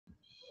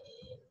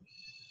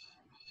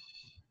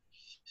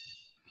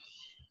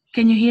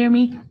Can you hear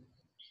me?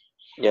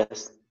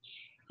 Yes.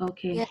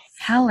 Okay. Yes.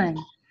 Helen.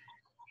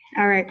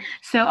 All right.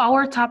 So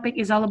our topic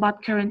is all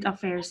about current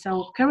affairs.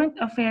 So current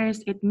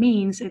affairs, it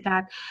means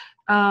that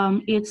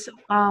it's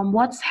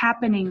what's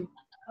happening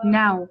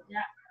now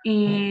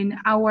in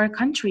our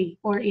country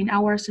or in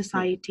our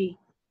society.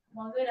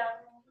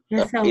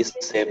 Yes, so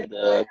It's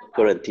the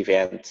current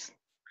events.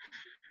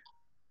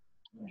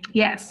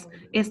 yes,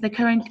 it's the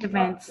current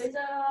events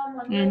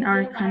in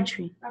our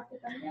country.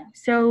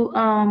 So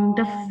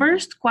the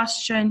first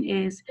question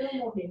is,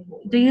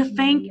 do you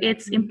think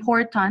it's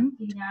important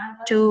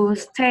to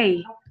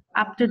stay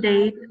up to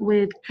date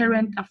with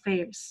current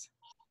affairs?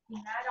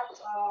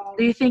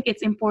 Do you think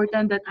it's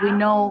important that we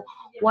know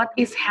what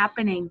is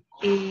happening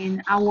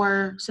in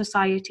our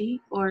society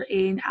or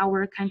in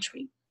our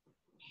country?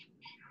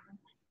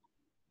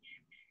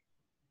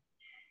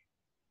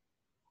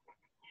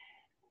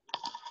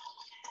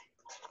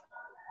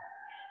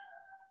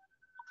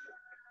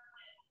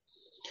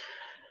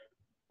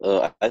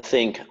 I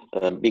think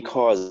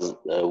because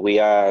we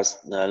are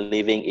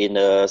living in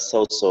a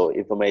social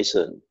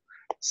information,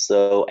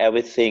 so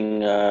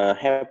everything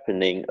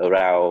happening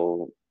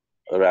around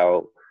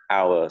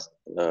ours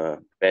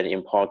very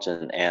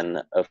important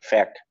and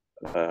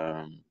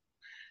um,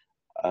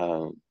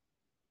 uh,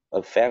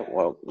 affect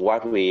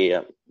what we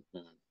are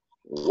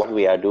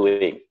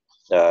doing.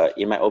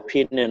 In my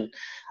opinion,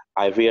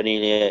 I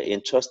really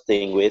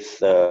interesting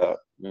with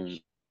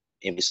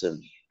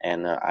information,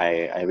 and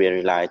I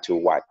really like to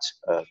watch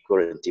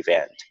current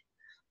event.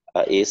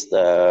 It's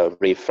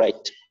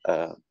reflect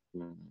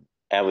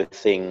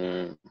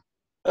everything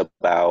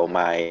about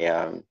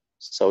my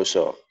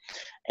social,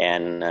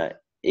 and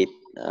it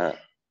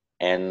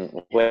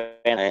and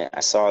when I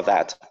saw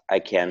that, I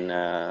can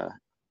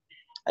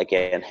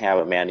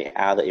have many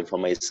other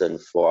information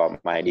for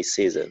my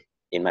decision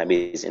in my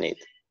business.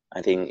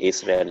 I think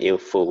it's very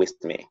useful with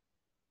me.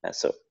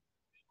 So.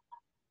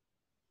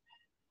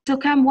 So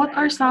Cam, what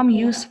are some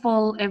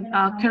useful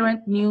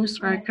current news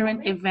or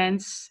current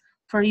events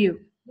for you?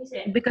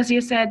 Because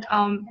you said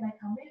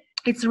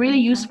it's really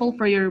useful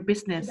for your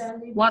business.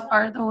 What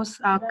are those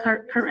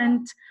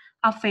current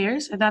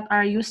affairs that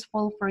are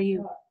useful for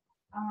you?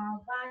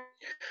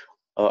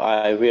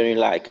 I really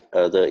like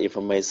the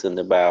information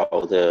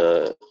about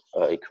the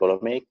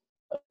economic,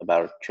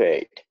 about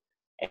trade,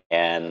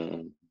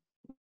 and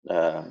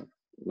uh,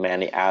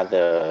 many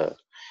other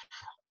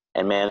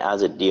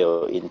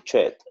deal in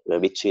trade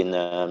between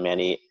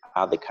many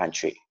other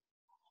country.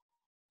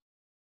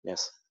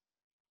 Yes.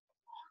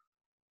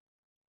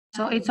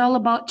 So it's all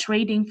about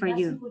trading for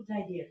you.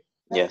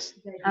 Yes.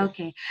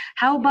 Okay.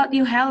 How about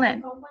you,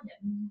 Helen?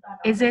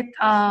 Is it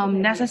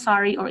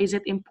necessary or is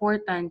it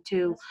important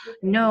to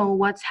know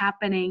what's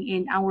happening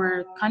in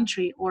our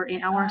country or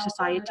in our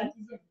society?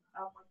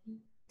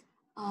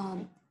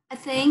 I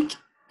think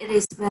it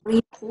is very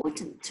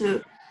important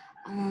to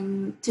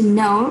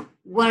know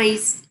what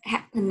is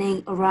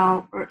happening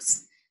around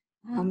us.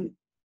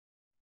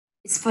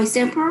 It's, for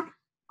example,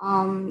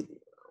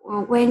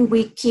 when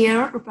we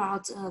care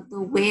about the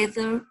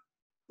weather,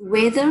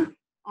 we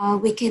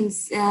can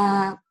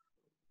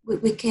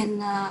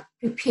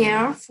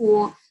prepare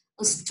for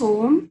a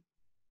storm.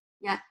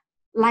 Yeah,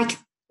 like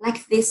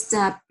this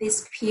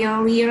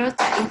period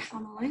in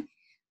Hanoi,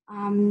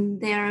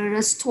 there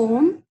is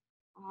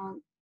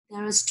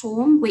a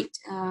storm which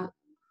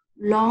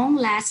long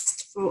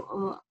last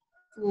for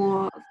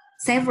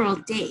several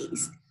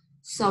days.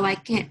 So I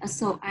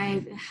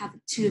have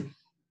to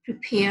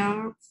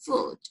prepare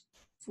food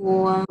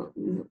for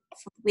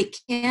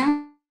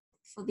weekend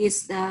for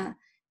this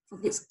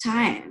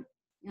time,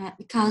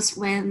 because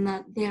when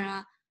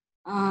there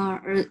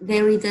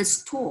is a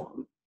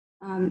storm,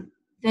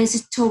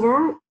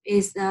 vegetables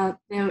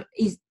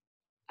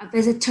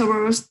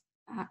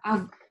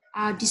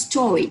are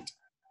destroyed,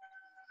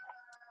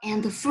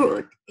 and the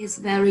food is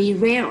very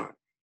rare.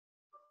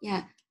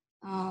 Yeah,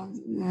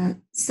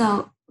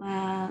 so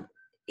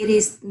it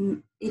is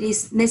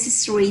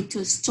necessary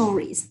to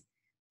store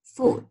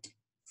food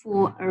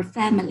for our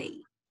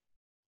family.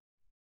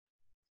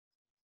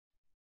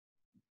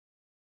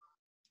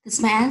 That's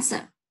my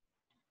answer.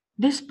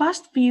 This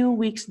past few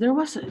weeks, there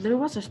was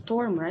a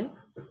storm, right?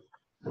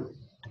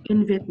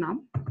 In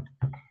Vietnam,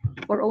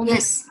 or only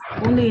Yes.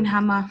 only in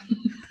Hama?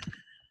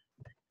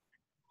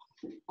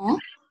 Oh,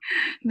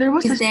 there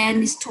was is there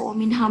any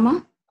storm in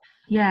Hama?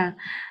 Yeah,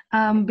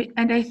 and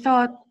I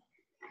thought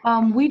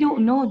we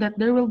don't know that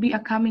there will be a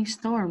coming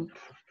storm.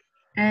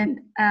 And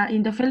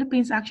in the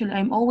Philippines, actually,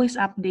 I'm always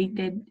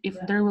updated if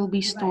there will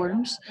be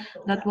storms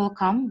that will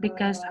come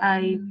because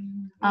I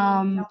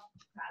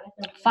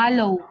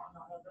follow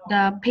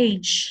the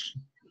page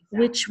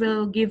which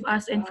will give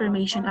us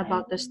information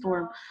about the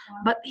storm.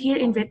 But here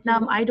in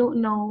Vietnam, I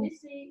don't know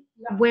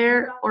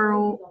where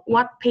or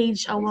what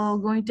page I will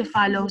going to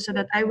follow so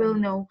that I will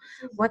know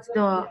what's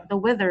the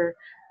weather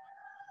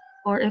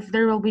or if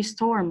there will be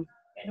storm.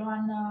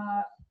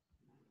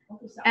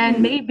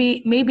 And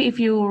maybe if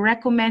you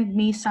recommend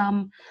me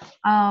some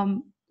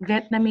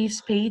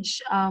Vietnamese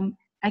page,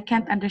 I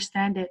can't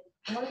understand it.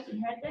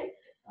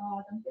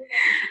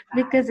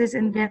 Because it's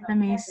in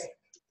Vietnamese.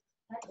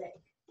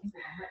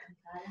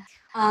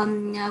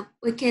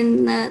 We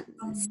can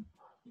see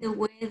the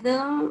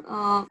weather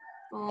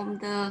from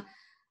the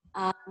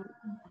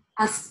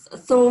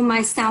through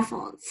my cell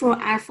phone, through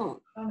iPhone.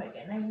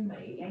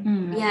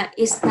 Yeah,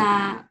 it's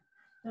the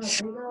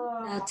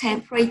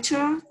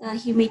temperature, the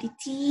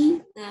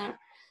humidity,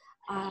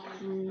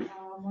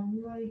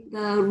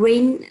 the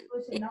rain,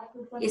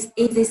 if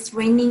it's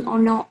raining or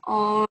not,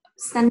 or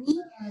sunny,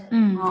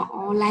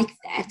 or like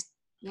that.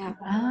 Yeah,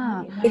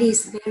 it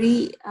is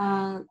very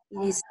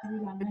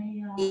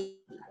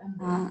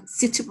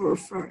suitable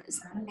for us,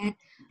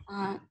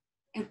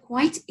 and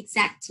quite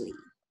exactly.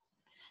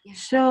 Yeah.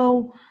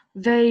 So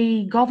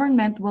the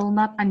government will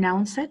not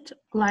announce it,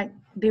 like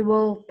they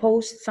will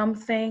post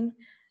something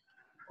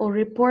or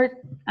report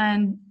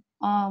and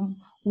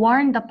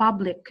warn the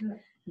public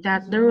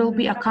that there will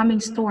be a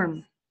coming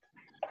storm.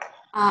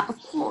 Of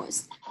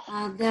course,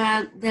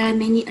 there are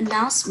many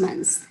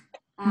announcements.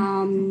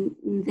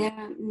 There,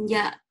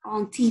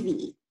 on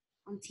TV.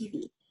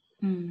 Okay.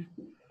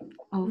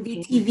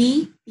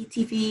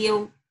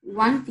 BTV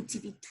 1,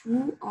 BTV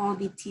 2, or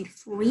BTV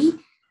 3.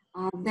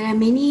 There are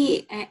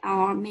many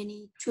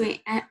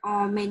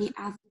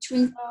other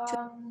trains.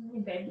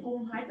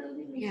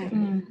 Yeah.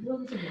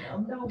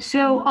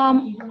 So,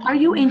 are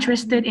you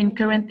interested in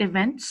current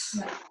events?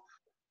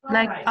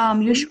 Like,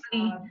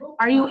 usually,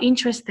 are you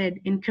interested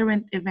in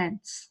current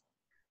events?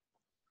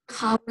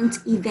 Current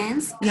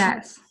events?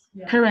 Yes,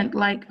 current,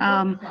 like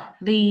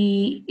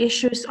the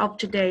issues of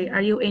today.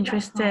 Are you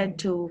interested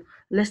to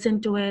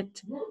listen to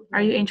it?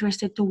 Are you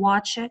interested to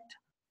watch it?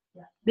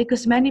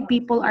 Because many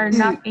people are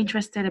not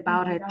interested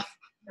about it.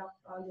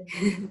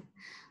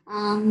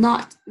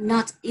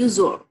 Not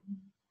usual.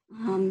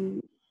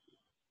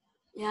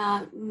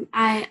 Yeah,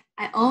 I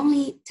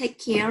only take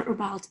care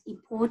about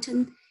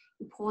important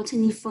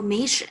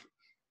information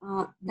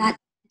that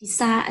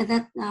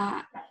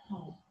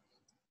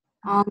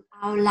on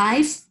our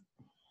life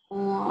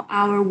or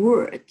our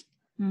work.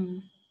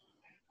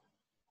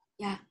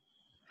 Yeah.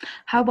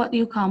 How about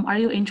you, Kam? Are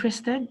you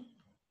interested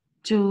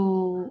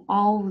to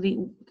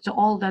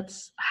all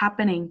that's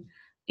happening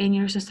in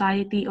your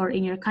society or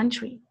in your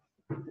country?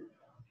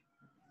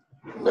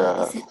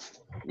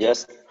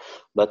 Yes,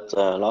 but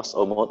lots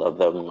or most of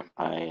them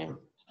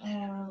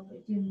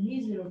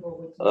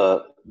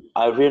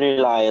I really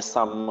like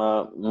some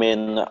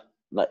main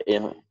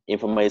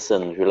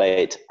information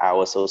relate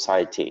our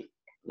society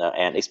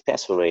and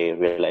especially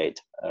relate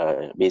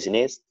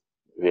business,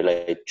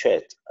 relate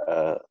trade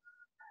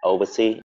overseas.